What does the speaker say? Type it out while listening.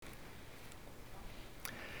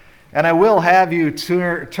And I will have you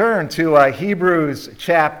turn to Hebrews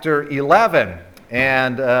chapter 11,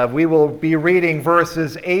 and we will be reading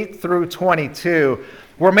verses 8 through 22.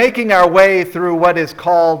 We're making our way through what is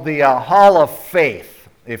called the Hall of Faith,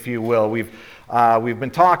 if you will. We've been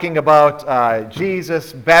talking about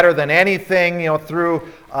Jesus better than anything, through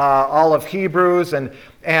all of Hebrews, and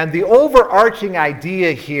the overarching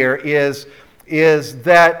idea here is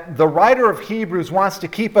that the writer of Hebrews wants to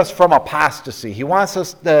keep us from apostasy. He wants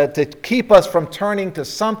us to keep us from turning to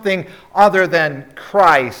something other than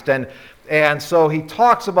Christ. And so he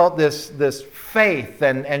talks about this faith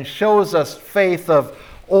and shows us faith of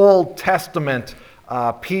Old Testament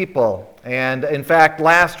people. And in fact,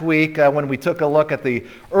 last week when we took a look at the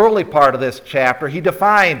early part of this chapter, he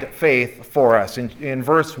defined faith for us in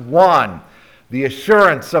verse 1. The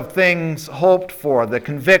assurance of things hoped for, the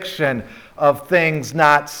conviction of things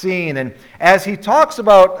not seen. And as he talks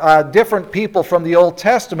about different people from the Old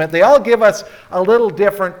Testament, they all give us a little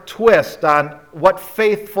different twist on what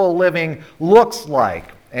faithful living looks like.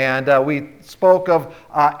 And we spoke of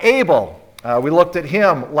Abel. We looked at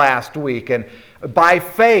him last week. And by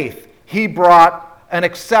faith, he brought an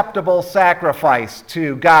acceptable sacrifice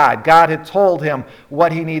to God. God had told him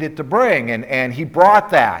what he needed to bring, and he brought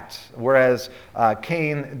that, whereas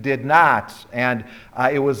Cain did not. And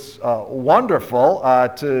it was wonderful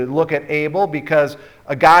to look at Abel, because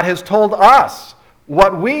God has told us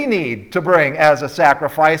what we need to bring as a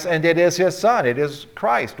sacrifice, and it is his son. It is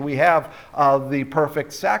Christ. We have the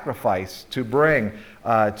perfect sacrifice to bring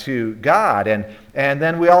to God. And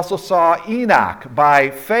then we also saw Enoch. By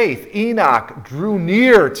faith, Enoch drew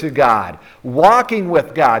near to God, walking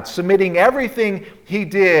with God, submitting everything he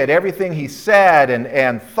did, everything he said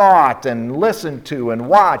and thought and listened to and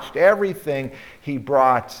watched, everything he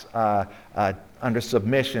brought under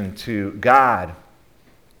submission to God.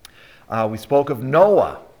 We spoke of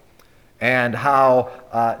Noah and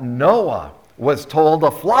how Noah was told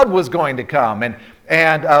a flood was going to come.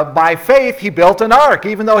 And by faith, he built an ark.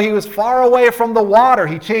 Even though he was far away from the water,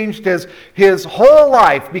 he changed his whole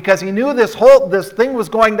life because he knew this thing was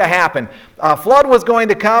going to happen. A flood was going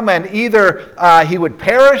to come, and either he would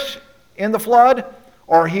perish in the flood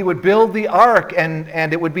or he would build the ark, and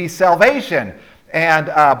it would be salvation. And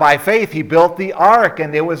by faith, he built the ark,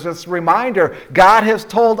 and it was this reminder, God has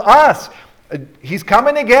told us he's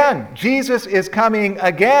coming again. Jesus is coming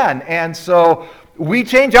again. And so we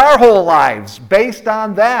change our whole lives based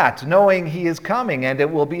on that, knowing he is coming, and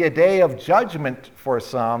it will be a day of judgment for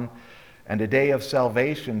some and a day of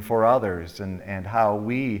salvation for others, and how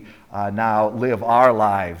we now live our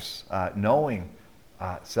lives knowing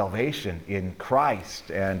salvation in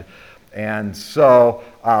Christ. And so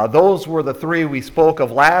those were the three we spoke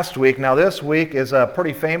of last week. Now this week is a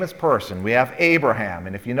pretty famous person. We have Abraham.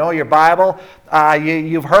 And if you know your Bible,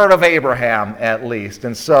 you've heard of Abraham at least.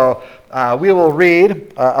 And so we will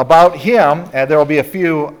read about him. And there will be a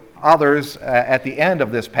few others at the end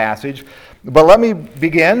of this passage. But let me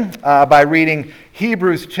begin by reading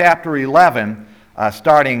Hebrews chapter 11,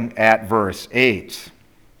 starting at verse 8.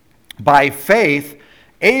 By faith,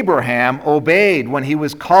 Abraham obeyed when he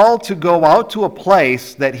was called to go out to a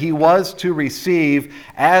place that he was to receive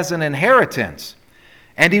as an inheritance.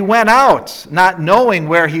 And he went out, not knowing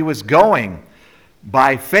where he was going.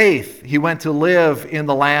 By faith, he went to live in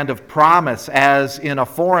the land of promise, as in a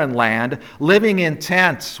foreign land, living in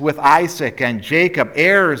tents with Isaac and Jacob,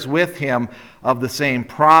 heirs with him of the same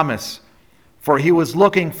promise. For he was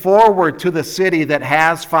looking forward to the city that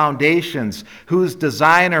has foundations, whose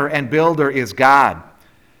designer and builder is God.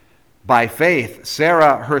 By faith,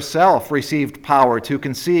 Sarah herself received power to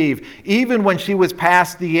conceive, even when she was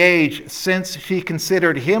past the age, since she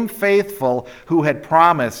considered him faithful who had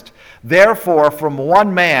promised. Therefore, from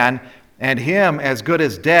one man, and him as good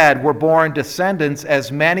as dead, were born descendants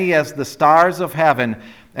as many as the stars of heaven,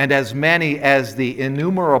 and as many as the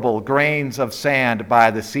innumerable grains of sand by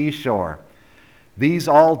the seashore. These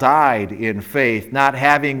all died in faith, not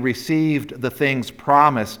having received the things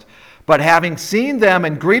promised, but having seen them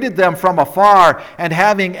and greeted them from afar, and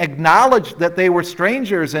having acknowledged that they were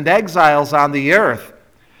strangers and exiles on the earth.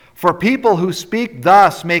 For people who speak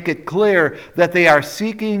thus make it clear that they are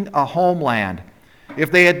seeking a homeland.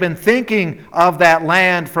 If they had been thinking of that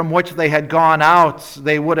land from which they had gone out,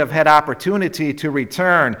 they would have had opportunity to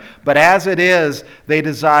return. But as it is, they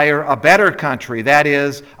desire a better country, that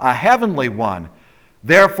is, a heavenly one.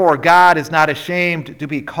 Therefore, God is not ashamed to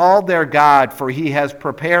be called their God, for he has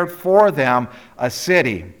prepared for them a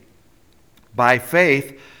city. By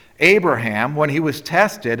faith, Abraham, when he was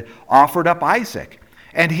tested, offered up Isaac.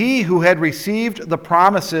 And he who had received the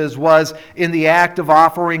promises was in the act of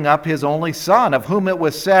offering up his only son, of whom it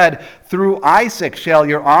was said, "Through Isaac shall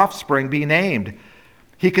your offspring be named."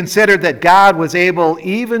 He considered that God was able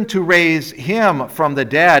even to raise him from the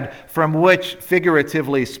dead, from which,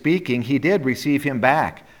 figuratively speaking, he did receive him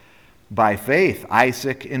back. By faith,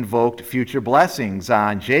 Isaac invoked future blessings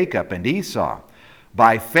on Jacob and Esau.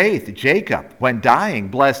 By faith, Jacob, when dying,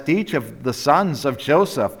 blessed each of the sons of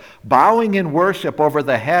Joseph, bowing in worship over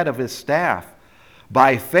the head of his staff.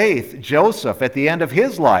 By faith, Joseph, at the end of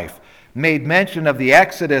his life, made mention of the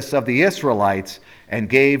exodus of the Israelites and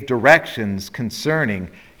gave directions concerning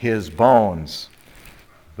his bones.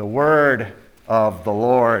 The word of the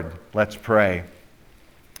Lord. Let's pray.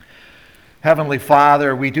 Heavenly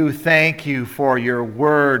Father, we do thank you for your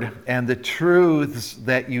word and the truths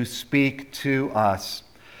that you speak to us.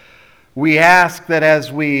 We ask that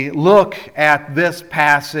as we look at this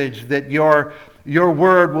passage, that your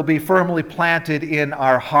word will be firmly planted in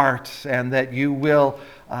our hearts and that you will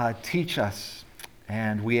teach us.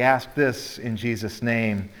 And we ask this in Jesus'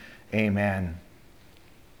 name, amen.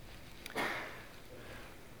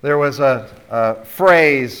 There was a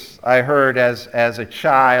phrase I heard as a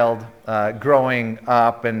child growing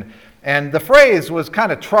up, and the phrase was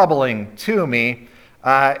kind of troubling to me.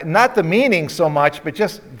 Not the meaning so much, but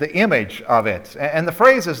just the image of it. And the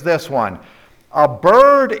phrase is this one: "A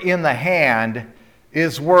bird in the hand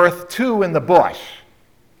is worth two in the bush."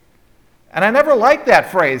 And I never liked that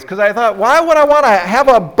phrase because I thought, why would I want to have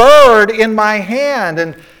a bird in my hand?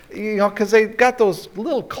 And because they've got those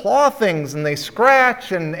little claw things and they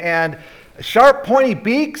scratch and sharp, pointy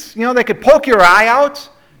beaks. They could poke your eye out.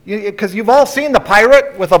 Because you've all seen the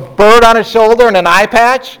pirate with a bird on his shoulder and an eye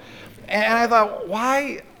patch. And I thought,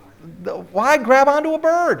 why grab onto a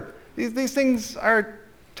bird? These things are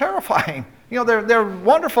terrifying. They're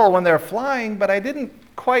wonderful when they're flying, but I didn't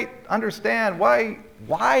quite understand why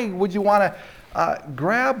would you want to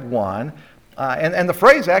grab one. And the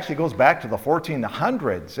phrase actually goes back to the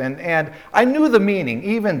 1400s. And I knew the meaning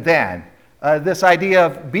even then. This idea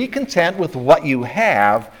of be content with what you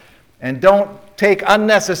have and don't take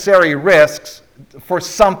unnecessary risks for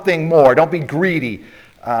something more. Don't be greedy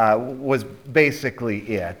was basically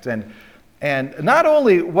it. And not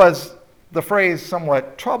only was the phrase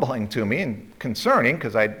somewhat troubling to me and concerning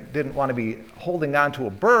because I didn't want to be holding on to a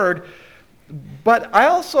bird, but I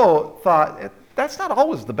also thought that's not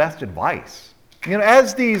always the best advice.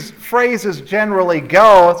 As these phrases generally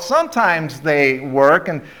go, sometimes they work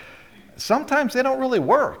and sometimes they don't really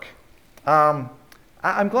work. I'm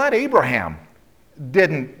glad Abraham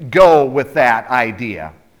didn't go with that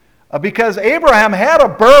idea. Because Abraham had a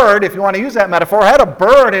bird, if you want to use that metaphor, had a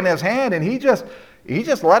bird in his hand and he just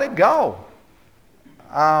let it go.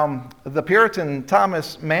 The Puritan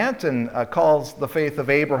Thomas Manton calls the faith of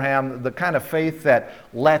Abraham the kind of faith that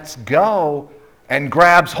lets go and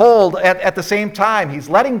grabs hold at the same time. He's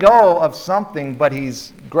letting go of something, but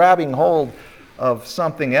he's grabbing hold of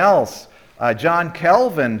something else. John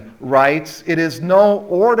Calvin writes, "It is no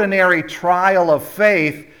ordinary trial of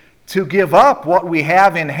faith to give up what we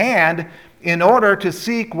have in hand in order to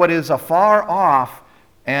seek what is afar off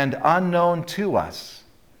and unknown to us."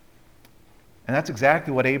 And that's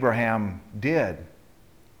exactly what Abraham did.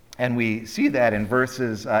 And we see that in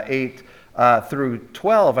verses 8 through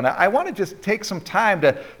 12. And I want to just take some time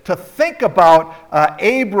to think about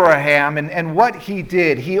Abraham and what he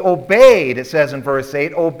did. He obeyed, it says in verse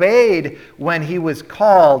 8, obeyed when he was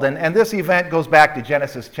called. And this event goes back to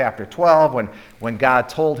Genesis chapter 12 when God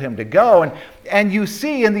told him to go. And you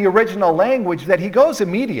see in the original language that he goes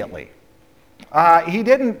immediately. He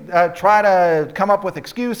didn't try to come up with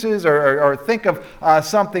excuses or think of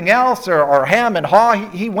something else or hem and haw.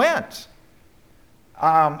 He went.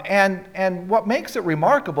 And what makes it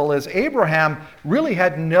remarkable is Abraham really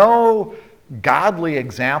had no godly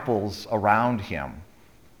examples around him.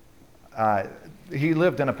 He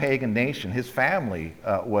lived in a pagan nation. His family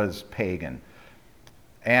was pagan.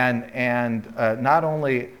 And not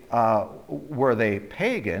only were they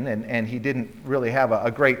pagan, and he didn't really have a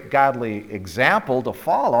great godly example to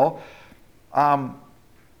follow,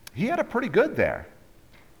 he had it pretty good there.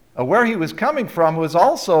 Where he was coming from was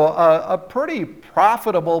also a pretty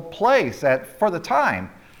profitable place for the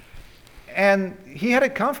time. And he had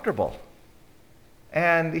it comfortable.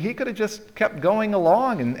 And he could have just kept going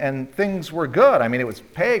along and things were good. I mean, it was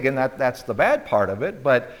pagan, that's the bad part of it.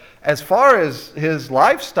 But as far as his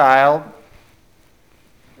lifestyle,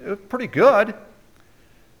 it was pretty good.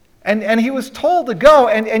 And he was told to go,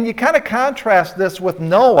 and you kind of contrast this with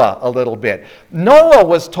Noah a little bit. Noah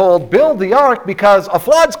was told, build the ark because a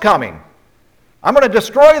flood's coming. I'm going to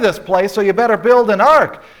destroy this place, so you better build an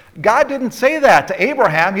ark. God didn't say that to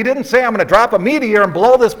Abraham. He didn't say, I'm going to drop a meteor and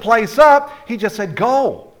blow this place up. He just said,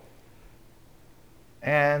 go.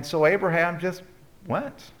 And so Abraham just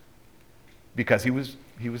went because he was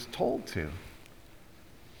told to.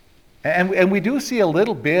 And we do see a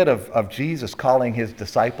little bit of Jesus calling his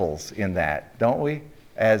disciples in that, don't we?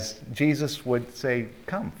 As Jesus would say,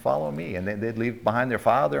 come, follow me. And they'd leave behind their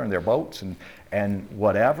father and their boats and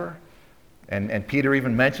whatever. And Peter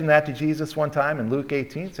even mentioned that to Jesus one time in Luke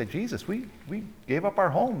 18, said, Jesus, we gave up our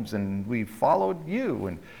homes and we followed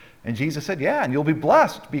you. And Jesus said, yeah, and you'll be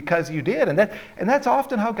blessed because you did. And that's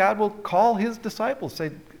often how God will call his disciples,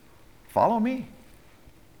 say, follow me.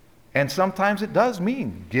 And sometimes it does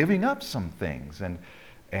mean giving up some things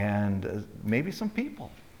and maybe some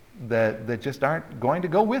people that just aren't going to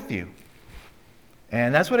go with you.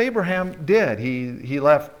 And that's what Abraham did. He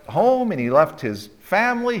left home and he left his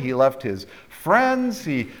family, he left his friends,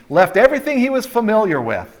 he left everything he was familiar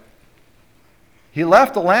with. He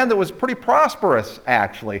left a land that was pretty prosperous,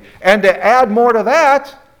 actually. And to add more to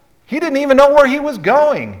that, he didn't even know where he was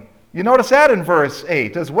going. You notice that in verse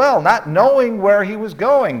 8 as well, not knowing where he was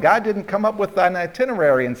going. God didn't come up with an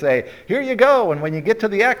itinerary and say, here you go, and when you get to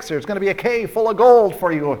the X, there's going to be a cave full of gold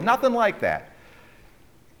for you. Nothing like that.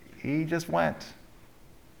 He just went.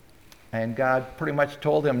 And God pretty much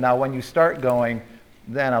told him, now when you start going,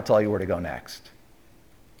 then I'll tell you where to go next.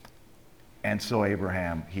 And so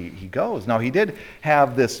Abraham, he goes. Now he did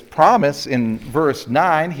have this promise in verse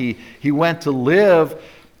 9. He went to live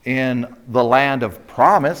in the land of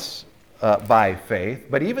promise by faith.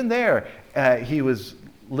 But even there, he was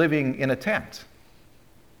living in a tent.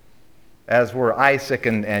 As were Isaac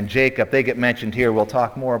and Jacob. They get mentioned here. We'll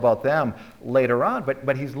talk more about them later on.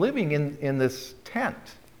 But he's living in this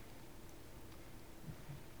tent.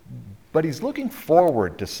 But he's looking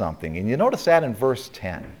forward to something. And you notice that in verse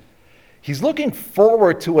 10. He's looking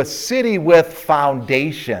forward to a city with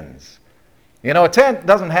foundations. You know, a tent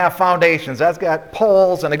doesn't have foundations. That's got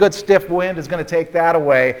poles, and a good stiff wind is going to take that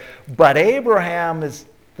away. But Abraham is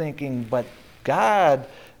thinking, but God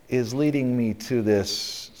is leading me to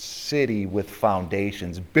this city with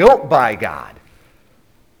foundations, built by God.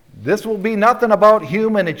 This will be nothing about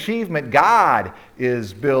human achievement. God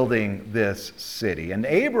is building this city. And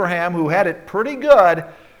Abraham, who had it pretty good,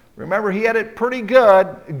 remember, he had it pretty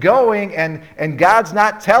good going, and God's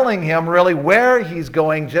not telling him really where he's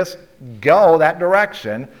going, just go that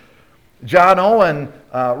direction. John Owen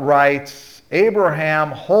writes,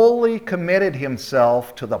 Abraham wholly committed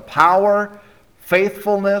himself to the power,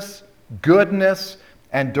 faithfulness, goodness,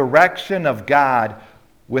 and direction of God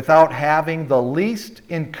without having the least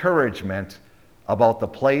encouragement about the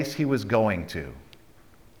place he was going to.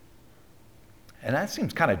 And that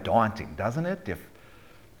seems kind of daunting, doesn't it?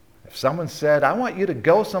 If someone said, I want you to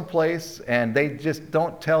go someplace, and they just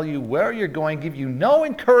don't tell you where you're going, give you no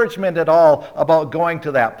encouragement at all about going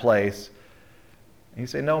to that place. And you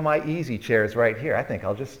say, no, my easy chair is right here. I think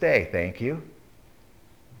I'll just stay, thank you.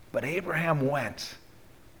 But Abraham went.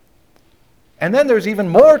 And then there's even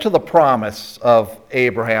more to the promise of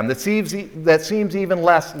Abraham that seems even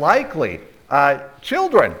less likely.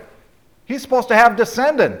 Children. He's supposed to have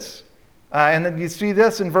descendants. And then you see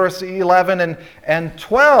this in verse 11 and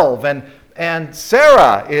 12. And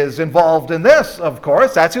Sarah is involved in this, of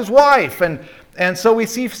course. That's his wife. And so we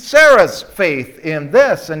see Sarah's faith in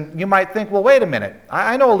this. And you might think, well, wait a minute.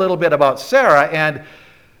 I know a little bit about Sarah. And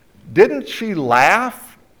didn't she laugh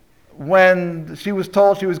when she was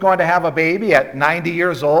told she was going to have a baby at 90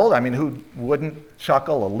 years old? I mean, who wouldn't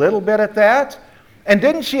chuckle a little bit at that? And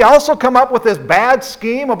didn't she also come up with this bad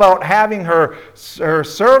scheme about having her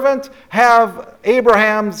servant have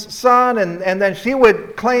Abraham's son, and then she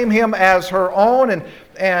would claim him as her own?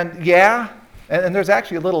 And there's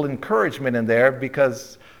actually a little encouragement in there,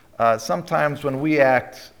 because sometimes when we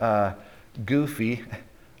act goofy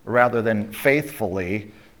rather than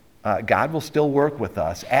faithfully, God will still work with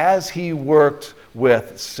us, as he worked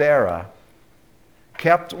with Sarah.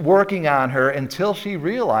 Kept working on her until she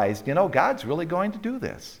realized, God's really going to do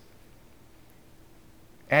this.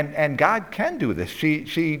 And God can do this.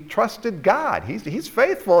 She trusted God. He's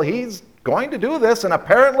faithful. He's going to do this, and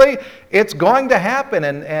apparently it's going to happen.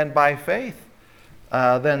 And by faith,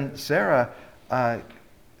 then Sarah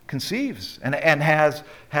conceives and has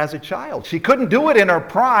a child. She couldn't do it in her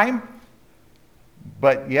prime,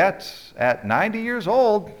 but yet at 90 years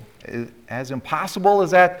old, as impossible as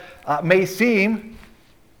that may seem,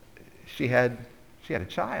 she had a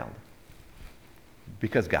child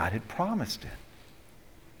because God had promised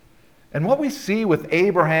it. And what we see with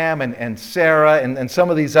Abraham and Sarah and some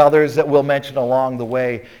of these others that we'll mention along the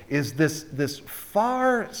way is this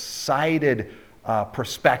far-sighted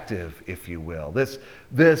perspective, if you will.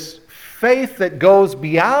 This faith that goes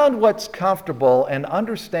beyond what's comfortable and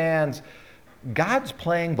understands God's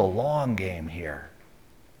playing the long game here.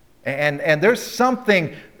 And there's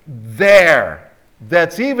something there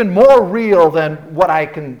that's even more real than what I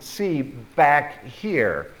can see back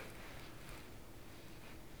here.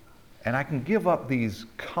 And I can give up these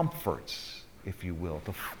comforts, if you will,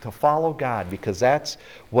 to follow God, because that's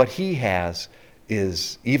what He has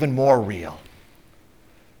is even more real.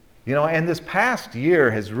 You know, and this past year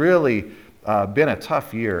has really been a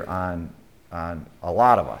tough year on a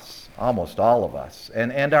lot of us, almost all of us.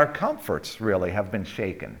 And our comforts really have been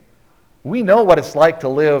shaken. We know what it's like to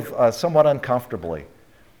live somewhat uncomfortably.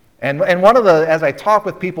 And one of the, as I talk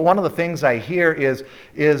with people, one of the things I hear is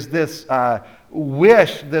this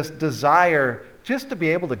wish, this desire, just to be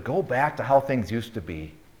able to go back to how things used to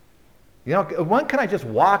be. You know, when can I just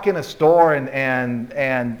walk in a store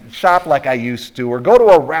and shop like I used to, or go to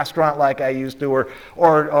a restaurant like I used to,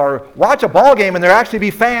 or watch a ball game and there actually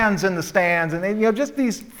be fans in the stands, and you know, just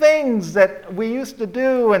these things that we used to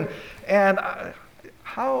do, and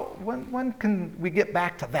when can we get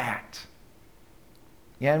back to that?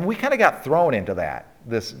 Yeah, and we kind of got thrown into that,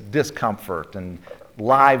 this discomfort and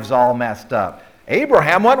lives all messed up.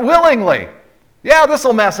 Abraham went willingly. Yeah, this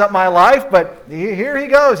will mess up my life, but here he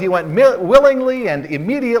goes. He went willingly and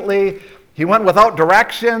immediately. He went without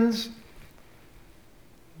directions.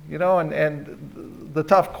 You know, and the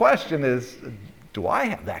tough question is, do I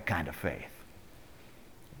have that kind of faith?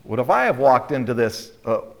 What if I have walked into this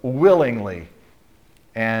willingly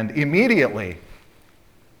and immediately?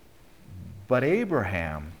 But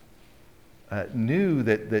Abraham knew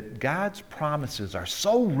that God's promises are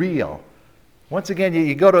so real. Once again,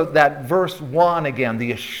 you go to that verse 1 again,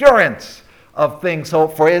 the assurance of things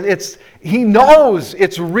hoped for. He knows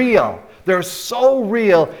it's real. They're so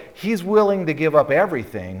real, he's willing to give up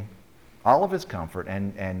everything, all of his comfort,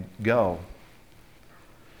 and go.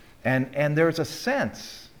 And there's a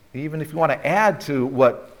sense, even if you want to add to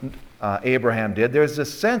what Abraham did, there's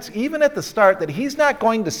this sense, even at the start, that he's not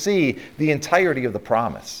going to see the entirety of the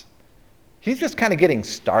promise. He's just kind of getting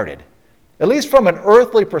started. At least from an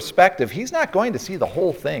earthly perspective, he's not going to see the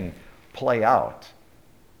whole thing play out.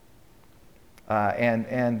 And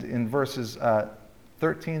in verses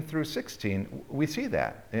 13 through 16, we see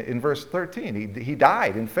that. In verse 13, he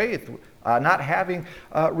died in faith, not having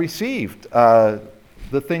received the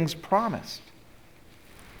things promised.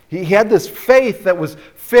 He had this faith that was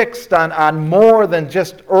fixed on more than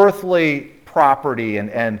just earthly property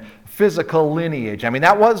and physical lineage. I mean,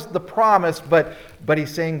 that was the promise, but he's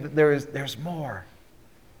saying that there's more.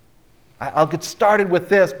 I'll get started with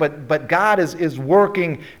this, but God is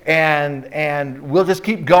working, and we'll just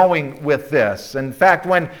keep going with this. In fact,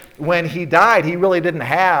 when he died, he really didn't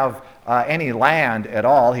have any land at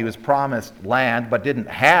all. He was promised land, but didn't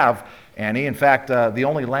have any. In fact, the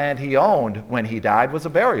only land he owned when he died was a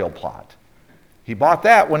burial plot. He bought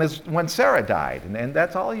that when Sarah died, and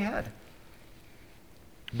that's all he had.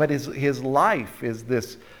 But his life is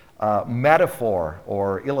this metaphor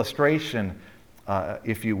or illustration,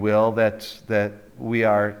 if you will, that we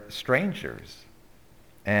are strangers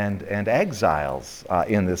and exiles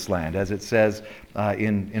in this land, as it says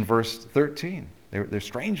in verse 13. They're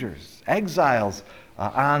strangers, exiles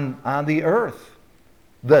on the earth.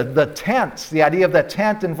 The tents, the idea of the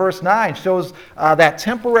tent in verse 9 shows that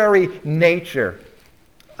temporary nature.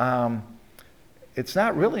 It's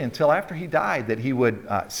not really until after he died that he would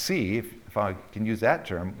see, if I can use that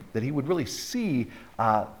term, that he would really see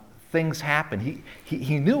things happen.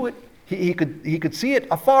 He knew it. He could see it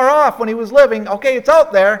afar off when he was living. Okay, it's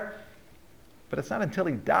out there. But it's not until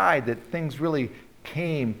he died that things really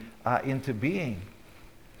came into being.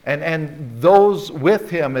 And those with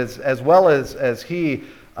him, as well as he,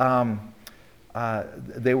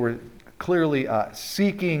 they were clearly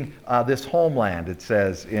seeking this homeland, it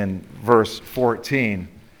says in verse 14.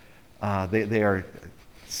 They are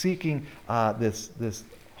seeking this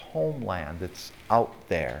homeland that's out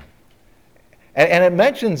there. And it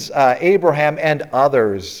mentions Abraham and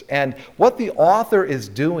others. And what the author is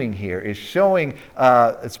doing here is showing,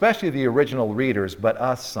 especially the original readers, but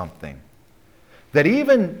us something. That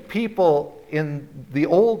even people in the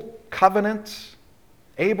old covenant,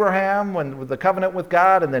 Abraham, with the covenant with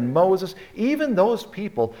God, and then Moses, even those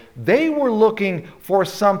people, they were looking for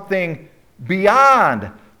something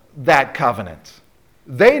beyond that covenant.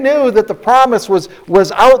 They knew that the promise was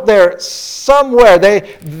out there somewhere.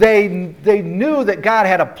 They knew that God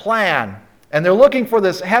had a plan And they're looking for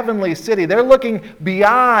this heavenly city. They're looking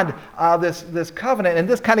beyond this covenant. And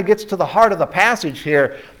this kind of gets to the heart of the passage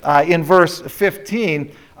here in verse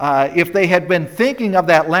 15. If they had been thinking of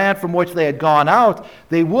that land from which they had gone out,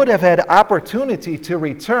 they would have had opportunity to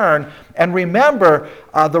return. And remember,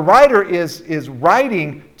 the writer is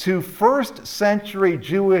writing to first century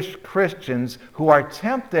Jewish Christians who are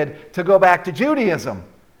tempted to go back to Judaism.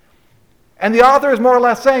 And the author is more or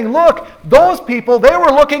less saying, look, those people, they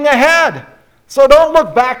were looking ahead. So don't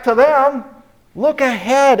look back to them. Look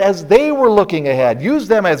ahead as they were looking ahead. Use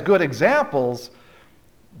them as good examples,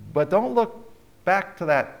 but don't look back to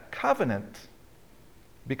that covenant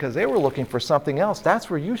because they were looking for something else. That's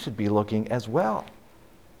where you should be looking as well.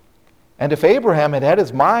 And if Abraham had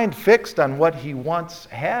his mind fixed on what he once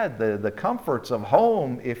had, the comforts of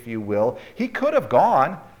home, if you will, he could have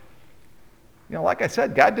gone. Like I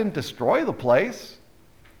said, God didn't destroy the place.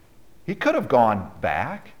 He could have gone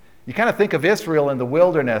back. You kind of think of Israel in the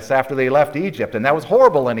wilderness after they left Egypt, and that was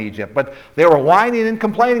horrible in Egypt, but they were whining and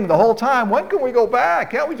complaining the whole time. When can we go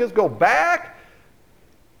back? Can't we just go back?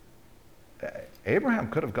 Abraham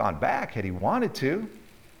could have gone back had he wanted to.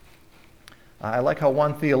 I like how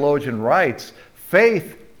one theologian writes,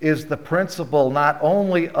 faith is the principle not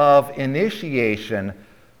only of initiation,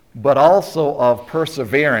 but also of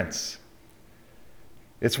perseverance.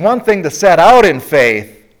 It's one thing to set out in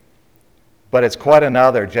faith, but it's quite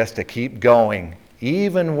another just to keep going,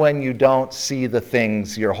 even when you don't see the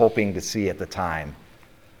things you're hoping to see at the time.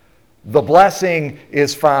 The blessing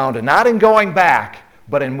is found not in going back,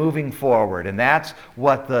 but in moving forward. And that's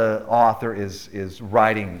what the author is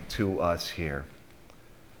writing to us here.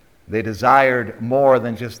 They desired more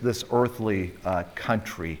than just this earthly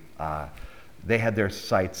country. They had their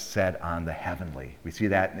sights set on the heavenly. We see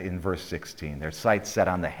that in verse 16. Their sights set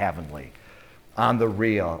on the heavenly, on the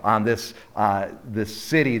real, on this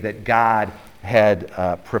city that God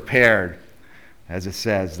had prepared. As it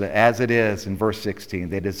says, as it is in verse 16,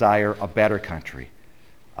 they desire a better country,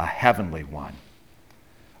 a heavenly one,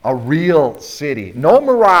 a real city, no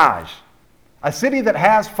mirage, a city that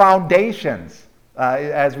has foundations,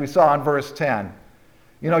 as we saw in verse 10.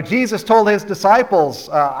 Jesus told his disciples,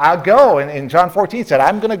 I'll go, and in John 14 said,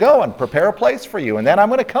 I'm going to go and prepare a place for you, and then I'm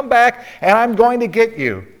going to come back and I'm going to get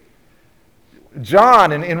you.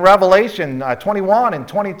 John, in Revelation 21 and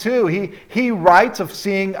 22, he writes of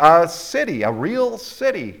seeing a city, a real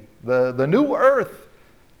city, the new earth.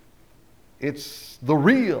 It's the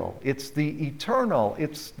real, it's the eternal,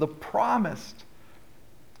 it's the promised.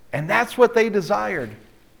 And that's what they desired.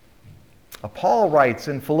 Paul writes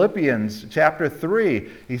in Philippians chapter 3,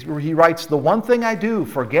 he writes, the one thing I do,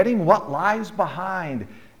 forgetting what lies behind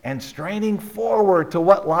and straining forward to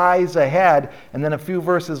what lies ahead. And then a few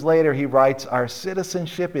verses later he writes, our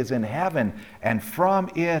citizenship is in heaven, and from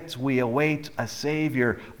it we await a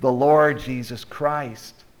Savior, the Lord Jesus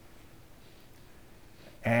Christ.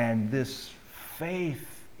 And this faith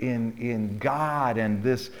in God and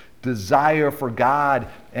this desire for God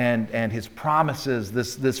and his promises,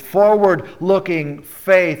 this forward-looking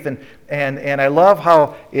faith. And I love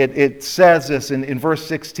how it says this in verse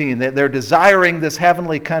 16, that they're desiring this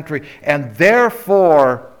heavenly country, and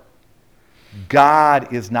therefore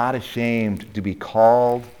God is not ashamed to be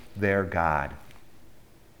called their God.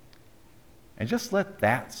 And just let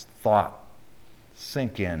that thought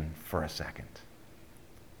sink in for a second.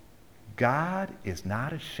 God is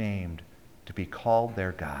not ashamed to be called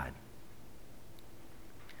their God.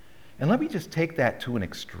 And let me just take that to an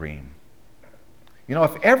extreme.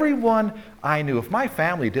 If everyone I knew, if my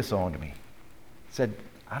family disowned me, said,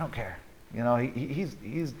 I don't care, he's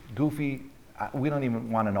goofy, we don't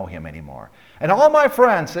even want to know him anymore. And all my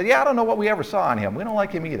friends said, I don't know what we ever saw in him, we don't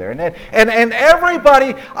like him either. And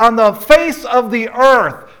everybody on the face of the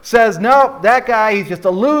earth says, no, that guy, he's just a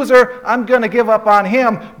loser, I'm going to give up on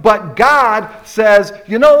him. But God says,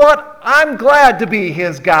 you know what? I'm glad to be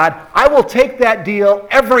his God. I will take that deal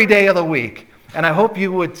every day of the week. And I hope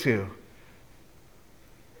you would too.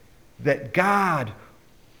 That God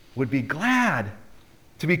would be glad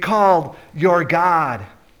to be called your God.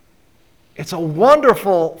 It's a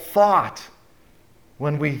wonderful thought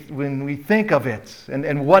when we think of it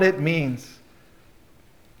and what it means.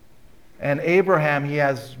 And Abraham, he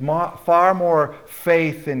has far more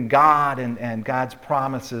faith in God and God's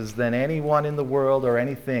promises than anyone in the world or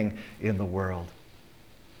anything in the world.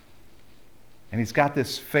 And he's got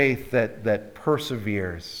this faith that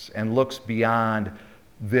perseveres and looks beyond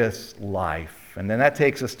this life. And then that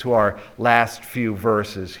takes us to our last few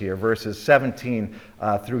verses here, verses 17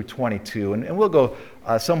 through 22. And we'll go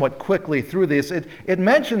somewhat quickly through this. It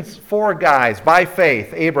mentions four guys: by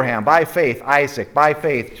faith, Abraham; by faith, Isaac; by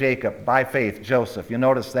faith, Jacob; by faith, Joseph. You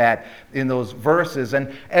notice that in those verses. And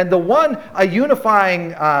the one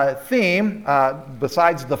unifying theme,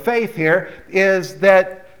 besides the faith here, is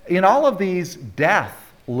that in all of these,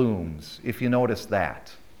 death looms, if you notice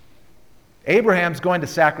that. Abraham's going to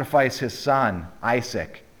sacrifice his son,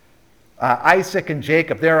 Isaac. Isaac and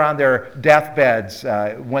Jacob, they're on their deathbeds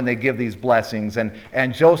when they give these blessings.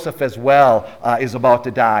 And Joseph as well is about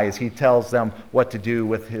to die as he tells them what to do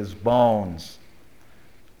with his bones.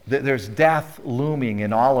 There's death looming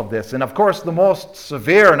in all of this. And of course, the most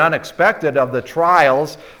severe and unexpected of the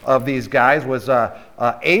trials of these guys was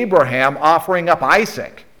Abraham offering up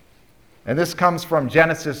Isaac. And this comes from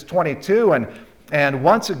Genesis 22. And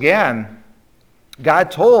once again,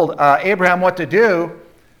 God told Abraham what to do.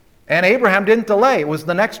 And Abraham didn't delay. It was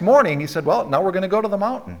the next morning. He said, well, now we're going to go to the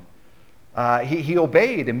mountain. He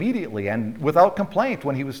obeyed immediately and without complaint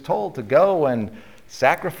when he was told to go and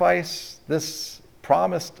sacrifice this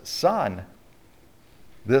promised son,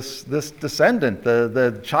 this descendant,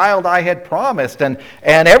 the child I had promised. And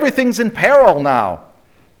everything's in peril now.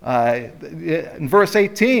 In verse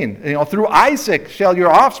 18, through Isaac shall your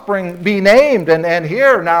offspring be named. And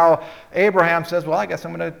here now Abraham says, well, I guess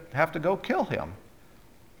I'm going to have to go kill him.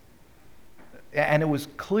 And it was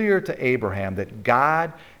clear to Abraham that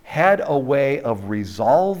God had a way of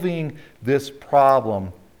resolving this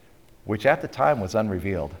problem, which at the time was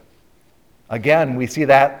unrevealed. Again, we see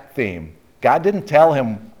that theme. God didn't tell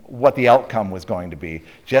him what the outcome was going to be.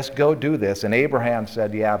 Just go do this. And Abraham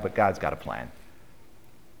said, yeah, but God's got a plan.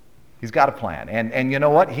 He's got a plan. And you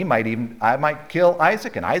know what? I might kill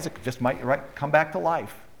Isaac, and Isaac just might come back to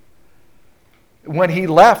life. When he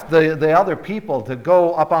left the other people to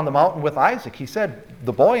go up on the mountain with Isaac, he said,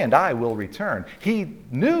 the boy and I will return. He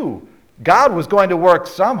knew God was going to work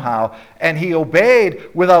somehow, and he obeyed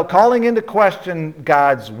without calling into question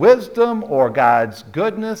God's wisdom or God's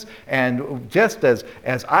goodness. And just as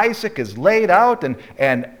Isaac is laid out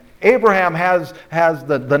and Abraham has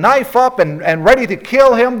the knife up and ready to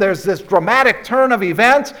kill him, there's this dramatic turn of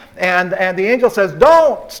events, and the angel says,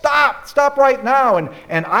 don't, stop right now.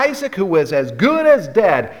 And Isaac, who was as good as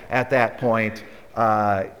dead at that point,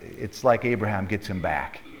 it's like Abraham gets him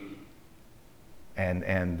back.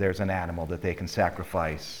 And there's an animal that they can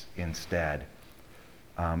sacrifice instead.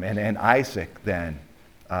 And Isaac then,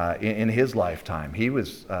 in his lifetime, he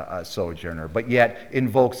was a sojourner, but yet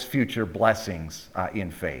invokes future blessings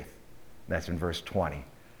in faith. That's in verse 20.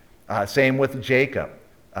 Same with Jacob.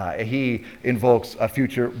 He invokes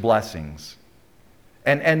future blessings.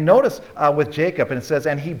 And notice with Jacob, and it says,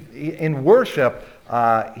 and he in worship,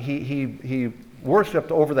 he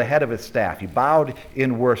worshipped over the head of his staff. He bowed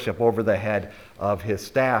in worship over the head of his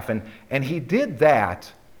staff. And he did that,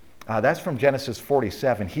 that's from Genesis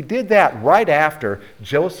 47. He did that right after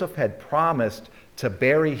Joseph had promised to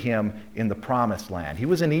bury him in the promised land. He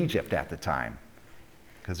was in Egypt at the time,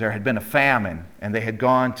 because there had been a famine, and they had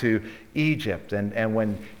gone to Egypt. And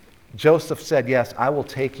when Joseph said, yes, I will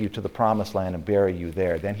take you to the promised land and bury you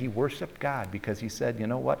there, then he worshiped God, because he said, you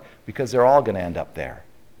know what? Because they're all going to end up there.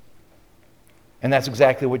 And that's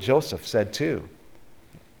exactly what Joseph said too.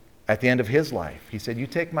 At the end of his life, he said, you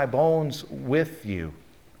take my bones with you.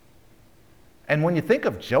 And when you think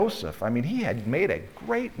of Joseph, I mean, he had made a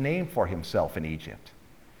great name for himself in Egypt.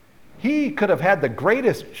 He could have had the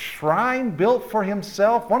greatest shrine built for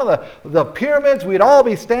himself. One of the pyramids, we'd all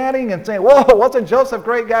be standing and saying, whoa, wasn't Joseph a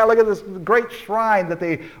great guy? Look at this great shrine that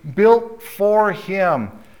they built for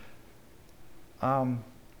him.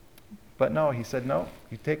 But no, he said, no,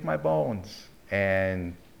 you take my bones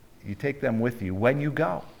and you take them with you when you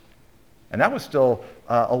go. And that was still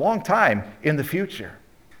a long time in the future.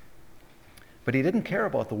 But he didn't care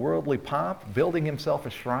about the worldly pomp, building himself a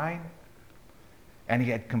shrine. And he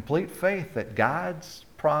had complete faith that God's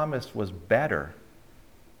promise was better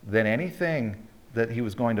than anything that he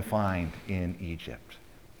was going to find in Egypt.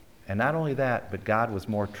 And not only that, but God was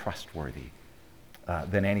more trustworthy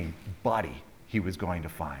than anybody he was going to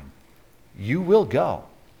find. You will go.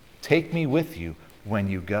 Take me with you when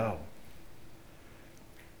you go.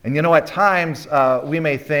 And you know, at times we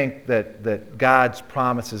may think that God's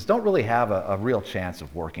promises don't really have a real chance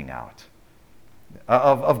of working out.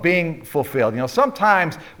 Of being fulfilled. You know,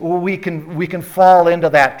 sometimes we can fall into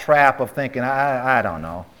that trap of thinking, I don't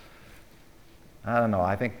know.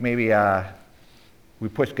 I think maybe we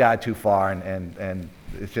push God too far and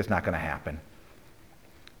it's just not going to happen.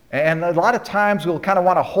 And a lot of times we'll kind of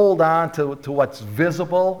want to hold on to what's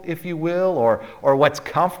visible, if you will, or what's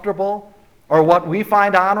comfortable, or what we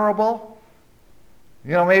find honorable.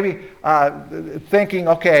 Maybe thinking,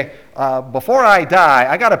 okay, before I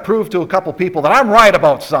die, I got to prove to a couple people that I'm right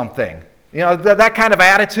about something. That kind of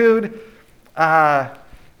attitude.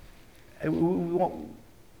 We want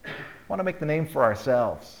to make the name for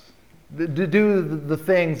ourselves. To do the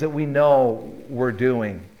things that we know we're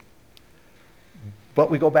doing. But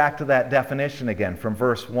we go back to that definition again from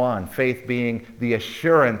verse 1, faith being the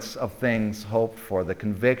assurance of things hoped for, the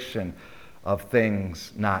conviction of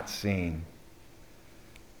things not seen.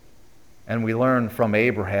 And we learn from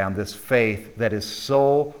Abraham this faith that is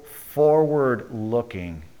so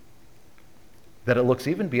forward-looking that it looks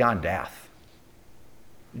even beyond death.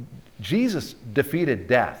 Jesus defeated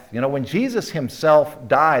death. When Jesus himself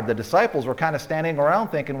died, the disciples were kind of standing around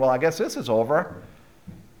thinking, well, I guess this is over.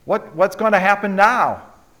 What's going to happen now?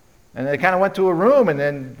 And they kind of went to a room and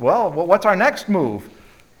then, well, what's our next move?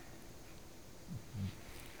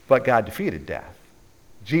 But God defeated death.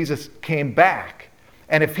 Jesus came back.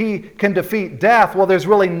 And if he can defeat death, well, there's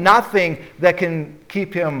really nothing that can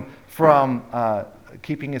keep him from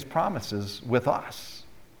keeping his promises with us.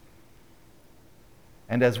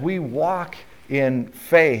 And as we walk in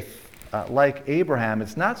faith like Abraham,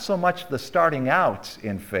 it's not so much the starting out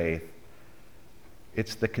in faith,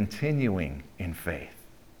 it's the continuing in faith.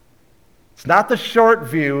 It's not the short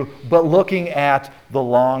view, but looking at the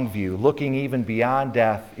long view, looking even beyond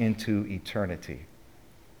death into eternity.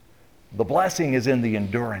 The blessing is in the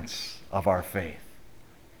endurance of our faith.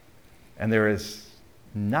 And there is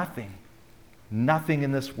nothing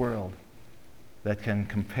in this world that can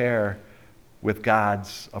compare with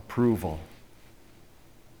God's approval.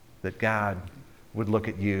 That God would look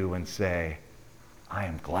at you and say, I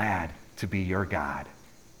am glad to be your God,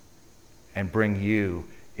 and bring you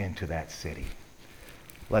into that city.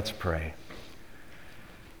 Let's pray.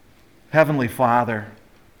 Heavenly Father,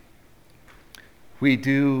 we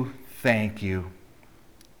do thank you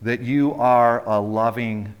that you are a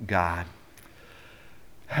loving God.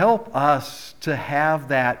 Help us to have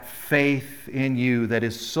that faith in you that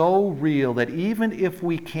is so real that even if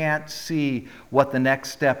we can't see what the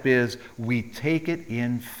next step is, we take it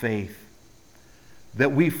in faith.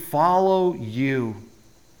 That we follow you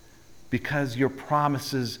because your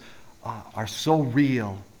promises are so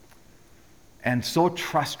real and so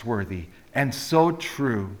trustworthy and so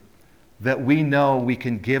true that we know we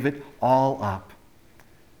can give it all up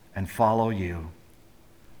and follow you.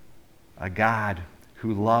 A God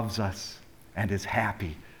who loves us and is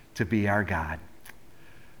happy to be our God.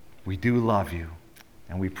 We do love you,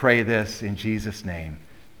 and we pray this in Jesus' name.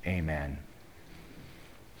 Amen.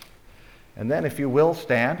 And then if you will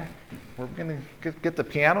stand, we're going to get the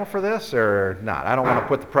piano for this or not? I don't want to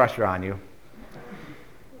put the pressure on you.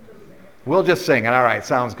 We'll just sing it. All right,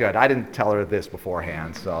 sounds good. I didn't tell her this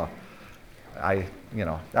beforehand, so that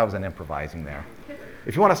was an improvising there.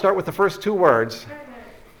 If you want to start with the first two words,